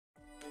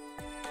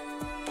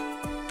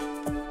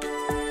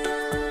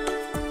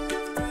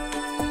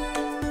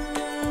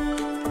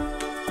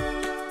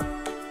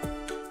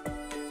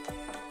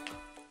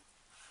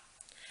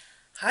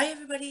Hi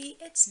everybody,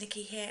 it's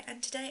Nikki here,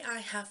 and today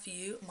I have for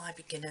you my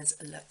beginner's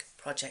luck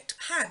project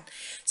pan.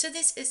 So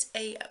this is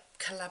a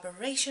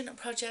collaboration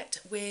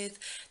project with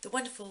the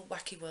wonderful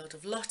Wacky world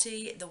of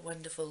Lottie, the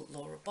wonderful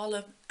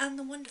Bolham and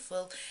the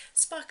wonderful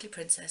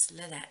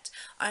Sparklyprincesslynnette.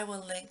 I will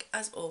link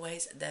as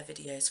always their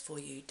videos for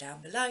you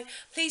down below.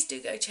 Please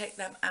do go check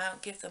them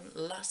out, give them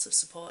lots of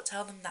support,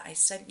 tell them that I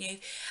sent you.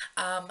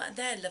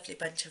 They're a lovely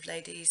bunch of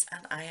ladies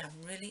and I am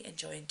really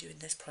enjoying doing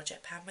this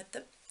project pan with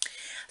them.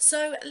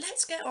 So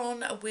let's get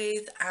on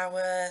with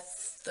our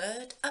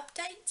third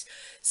update.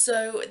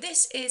 So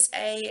this is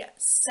a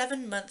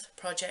 7-month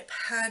project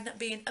pan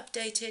being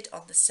updated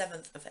on the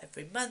 7th of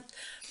every month,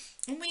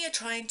 and we are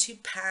trying to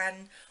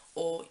pan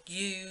or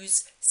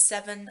use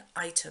 7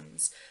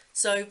 items.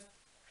 So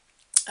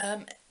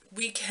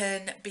we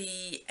can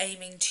be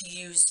aiming to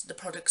use the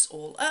products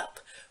all up,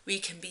 we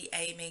can be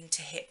aiming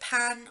to hit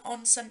pan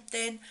on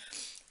something,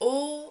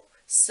 or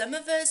some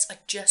of us are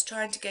just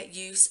trying to get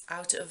use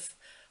out of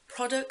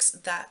products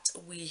that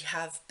we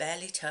have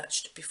barely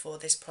touched before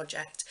this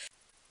project.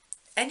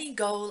 Any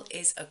goal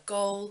is a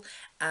goal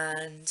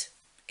and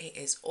it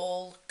is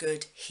all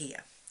good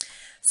here.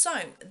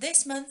 So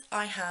this month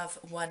I have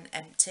one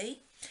empty,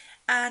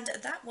 and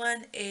that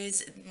one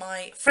is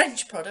my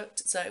French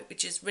product, so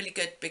which is really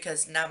good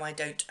because now I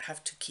don't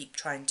have to keep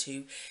trying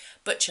to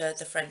butcher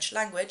the French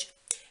language.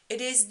 It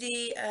is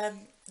the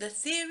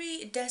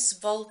Theory des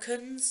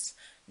Volcans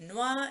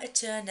Noir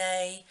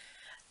Eternel,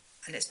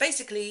 and it's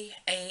basically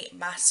a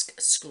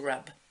mask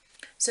scrub.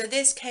 So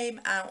this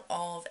came out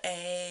of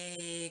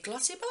a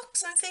glossy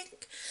box, I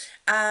think,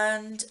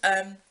 and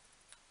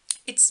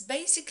it's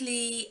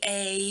basically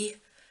a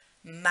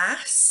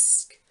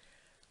mask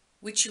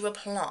which you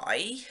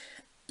apply,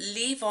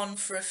 leave on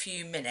for a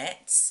few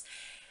minutes,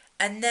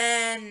 and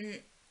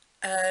then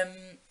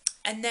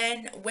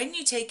when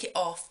you take it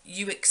off,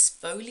 you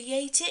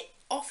exfoliate it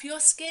off your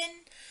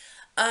skin.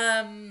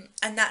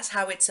 And that's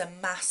how it's a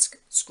mask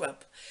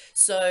scrub.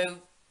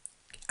 So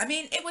I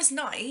mean, it was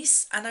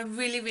nice and I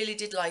really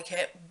did like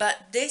it,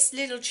 but this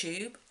little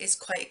tube is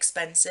quite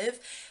expensive,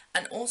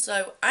 and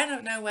also I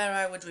don't know where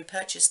I would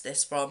repurchase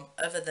this from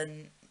other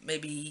than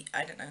maybe,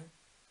 I don't know,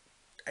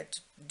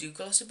 do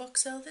Glossybox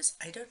sell this?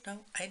 I don't know,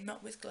 I'm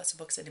not with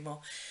Glossybox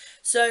anymore.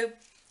 So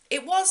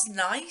it was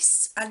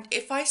nice, and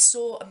if I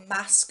saw a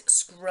mask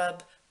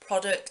scrub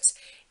product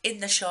in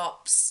the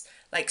shops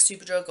like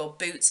Superdrug or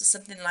Boots or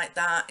something like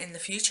that in the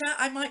future,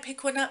 I might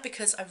pick one up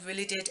because I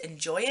really did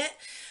enjoy it.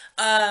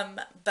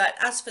 But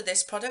as for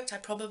this product, I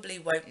probably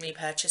won't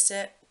repurchase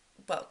it.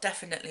 Well,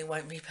 definitely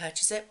won't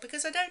repurchase it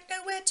because I don't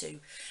know where to,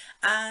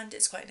 and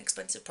it's quite an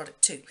expensive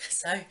product too.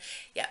 So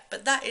yeah,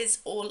 but that is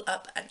all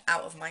up and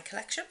out of my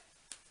collection.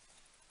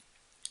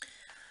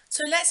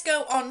 So let's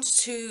go on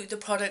to the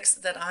products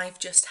that I've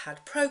just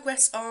had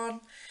progress on.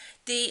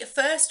 The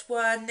first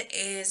one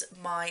is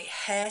my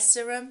hair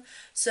serum.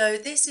 So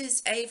this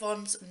is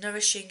Avon's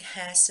Nourishing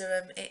Hair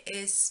Serum. It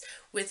is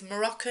with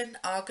Moroccan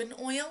argan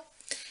oil,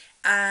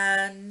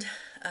 and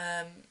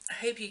I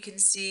hope you can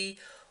see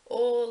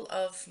all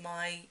of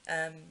my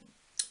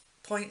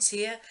points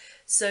here.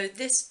 So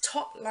this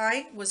top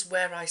line was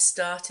where I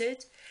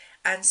started,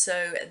 and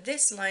so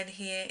this line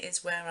here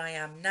is where I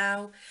am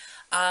now.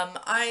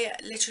 I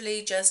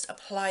literally just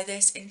apply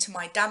this into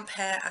my damp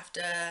hair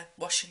after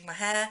washing my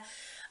hair.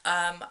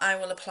 I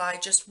will apply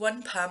just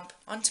one pump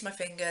onto my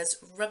fingers,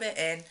 rub it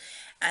in,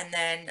 and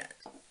then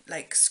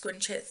like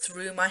scrunch it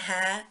through my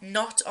hair,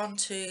 not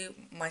onto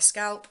my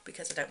scalp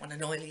because I don't want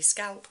an oily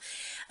scalp.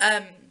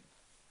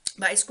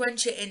 But I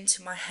scrunch it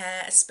into my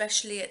hair,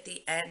 especially at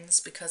the ends,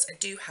 because I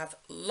do have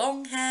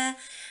long hair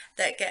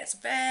that gets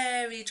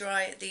very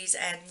dry at these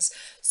ends.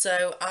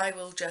 So I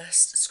will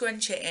just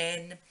scrunch it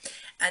in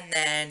and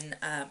then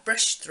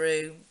brush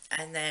through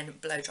and then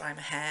blow dry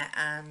my hair,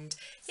 and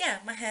yeah,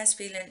 my hair's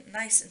feeling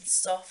nice and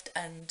soft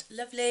and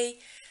lovely.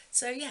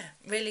 So yeah,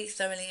 really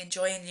thoroughly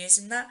enjoying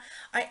using that.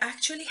 I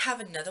actually have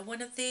another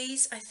one of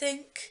these, I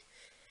think,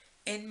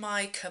 in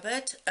my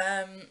cupboard.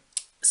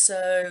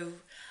 So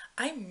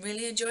I'm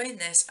really enjoying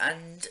this,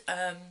 and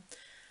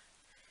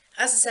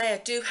as I say, I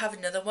do have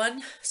another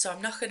one, so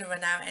I'm not going to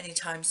run out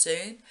anytime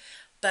soon.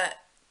 But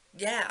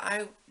yeah,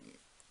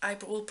 I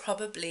will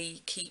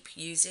probably keep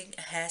using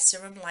a hair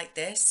serum like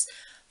this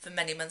for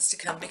many months to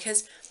come,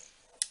 because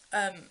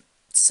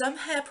some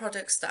hair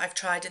products that I've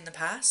tried in the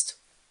past,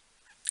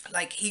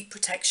 like heat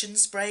protection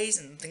sprays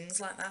and things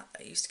like that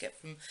I used to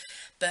get from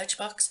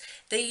Birchbox,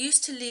 they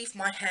used to leave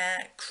my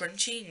hair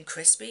crunchy and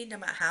crispy no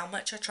matter how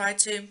much I tried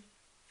to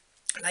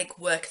like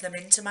work them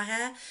into my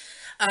hair.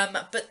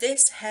 But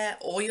this hair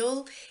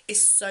oil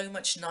is so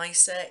much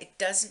nicer. It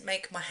doesn't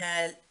make my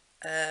hair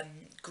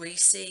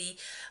greasy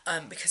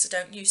because I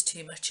don't use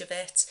too much of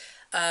it.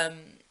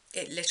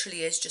 It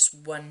literally is just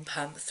one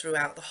pump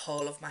throughout the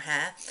whole of my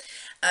hair.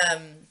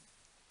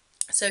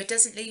 So it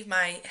doesn't leave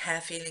my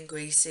hair feeling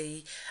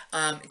greasy.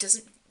 It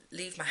doesn't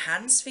leave my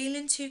hands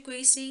feeling too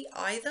greasy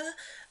either.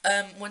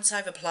 Once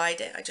I've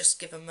applied it, I just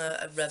give them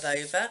a rub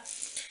over.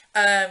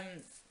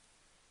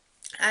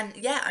 And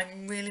yeah,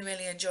 I'm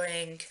really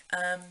enjoying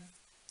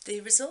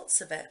the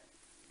results of it.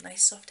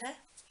 Nice soft hair,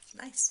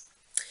 nice.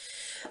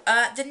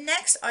 The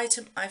next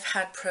item I've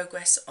had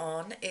progress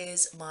on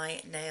is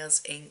my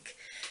Nails Ink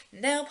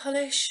nail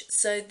polish.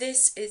 So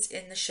this is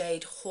in the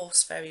shade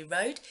Horseferry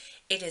Road.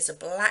 It is a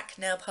black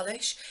nail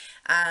polish,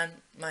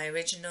 and my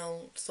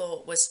original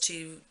thought was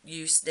to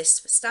use this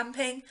for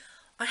stamping.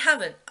 I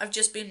haven't. I've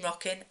just been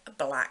rocking a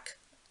black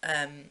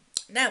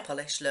nail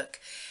polish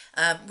look,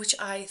 which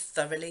I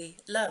thoroughly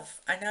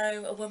love. I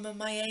know a woman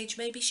my age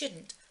maybe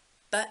shouldn't,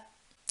 but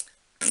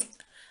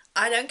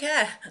I don't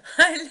care.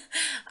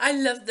 I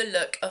love the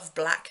look of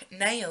black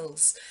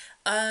nails.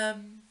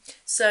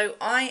 So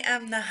I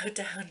am now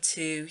down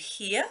to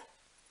here.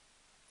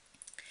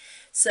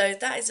 So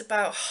that is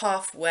about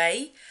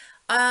halfway.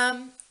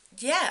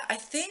 Yeah, I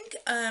think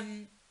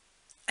I'm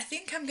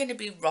going to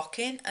be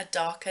rocking a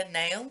darker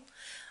nail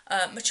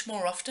much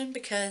more often,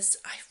 because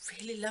I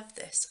really love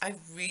this. I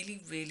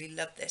really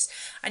love this.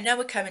 I know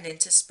we're coming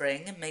into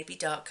spring and maybe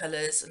dark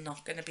colours are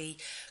not going to be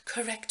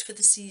correct for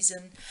the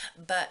season,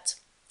 but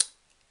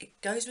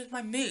it goes with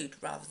my mood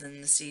rather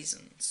than the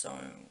season. So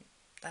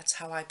that's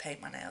how I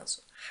paint my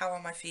nails. How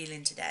am I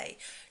feeling today?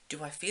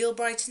 Do I feel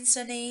bright and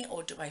sunny,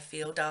 or do I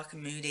feel dark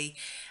and moody?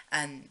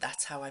 And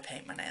that's how I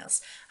paint my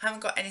nails. I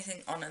haven't got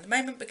anything on at the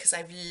moment because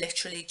I've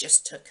literally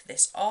just took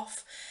this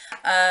off.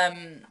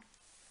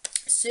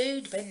 So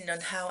depending on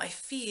how I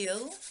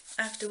feel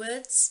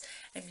afterwards,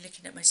 I'm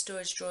looking at my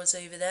storage drawers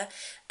over there.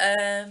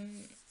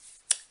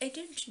 I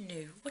don't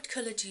know. What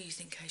colour do you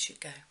think I should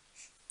go?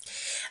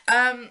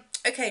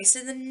 Okay,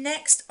 so the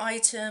next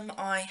item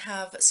I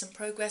have some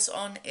progress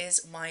on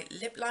is my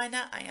lip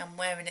liner. I am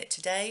wearing it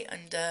today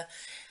under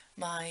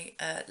my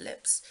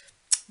lips.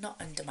 Not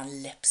under my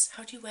lips.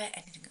 How do you wear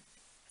anything?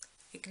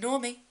 Ignore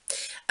me.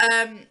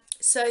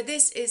 So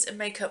this is a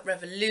Makeup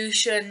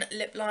Revolution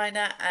lip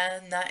liner,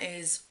 and that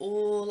is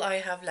all I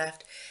have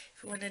left.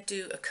 If you want to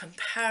do a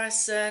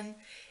comparison,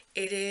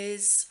 it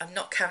is, I'm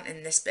not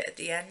counting this bit at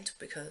the end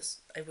because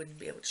I wouldn't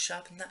be able to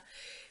sharpen that,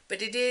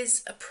 but it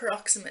is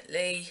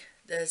approximately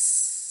the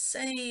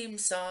same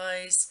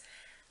size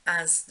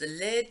as the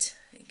lid.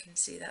 You can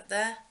see that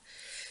there.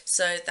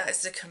 So that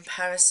is the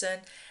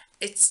comparison.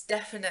 It's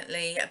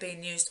definitely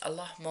being used a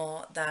lot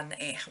more than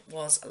it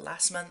was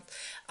last month.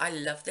 I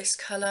love this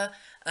colour.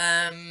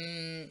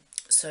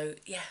 So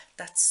yeah,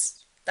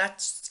 that's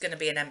going to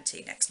be an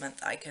empty next month.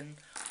 I can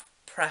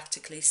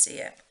practically see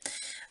it.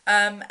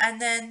 And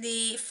then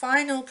the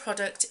final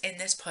product in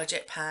this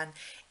project pan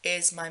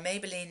is my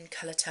Maybelline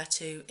Colour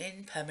Tattoo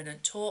in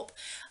Permanent Taupe.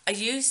 I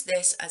use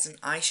this as an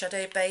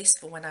eyeshadow base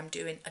for when I'm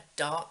doing a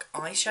dark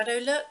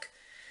eyeshadow look.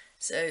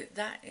 So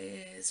that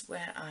is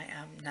where I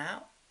am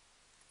now.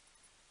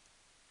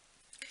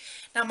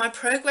 Now my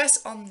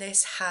progress on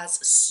this has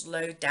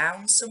slowed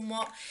down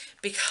somewhat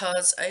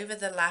because over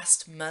the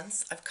last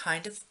month I've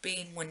kind of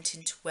been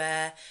wanting to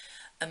wear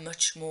a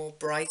much more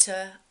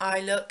brighter eye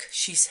look.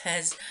 She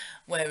says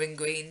wearing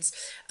greens.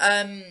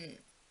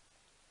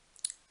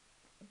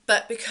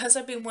 But because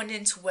I've been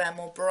wanting to wear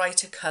more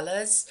brighter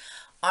colours,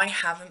 I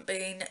haven't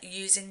been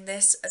using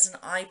this as an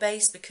eye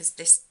base because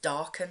this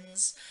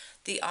darkens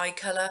the eye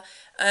colour.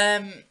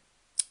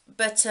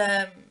 But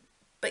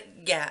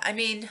yeah, I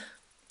mean,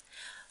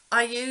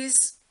 I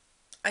use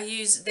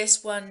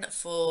this one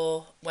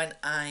for when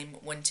I'm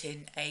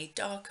wanting a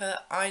darker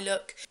eye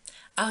look.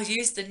 I'll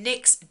use the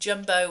NYX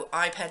Jumbo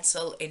Eye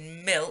Pencil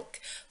in Milk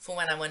for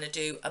when I want to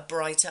do a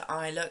brighter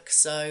eye look.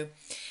 So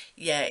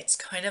yeah, it's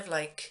kind of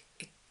like,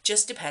 it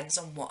just depends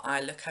on what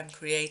eye look I'm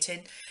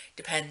creating.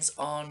 Depends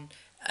on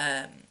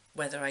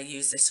whether I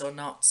use this or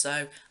not.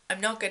 So I'm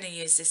not going to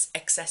use this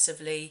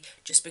excessively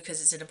just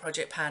because it's in a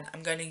project pan.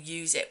 I'm going to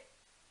use it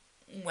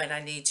when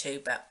I need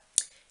to, but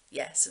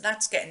yeah, so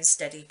that's getting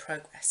steady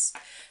progress.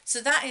 So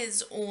that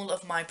is all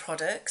of my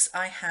products.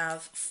 I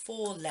have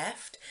 4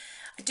 left.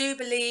 I do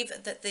believe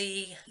that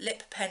the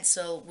lip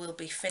pencil will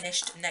be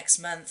finished next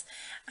month,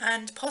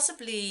 and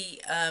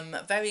possibly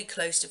very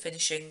close to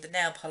finishing the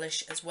nail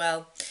polish as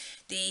well.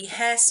 The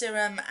hair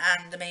serum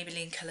and the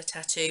Maybelline Colour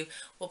Tattoo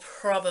will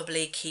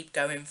probably keep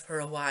going for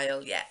a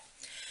while yet.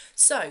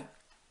 So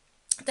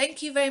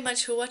thank you very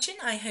much for watching.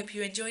 I hope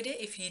you enjoyed it.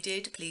 If you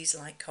did, please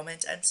like,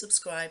 comment and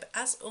subscribe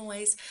as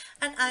always,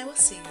 and I will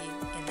see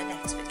you in the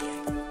next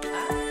video.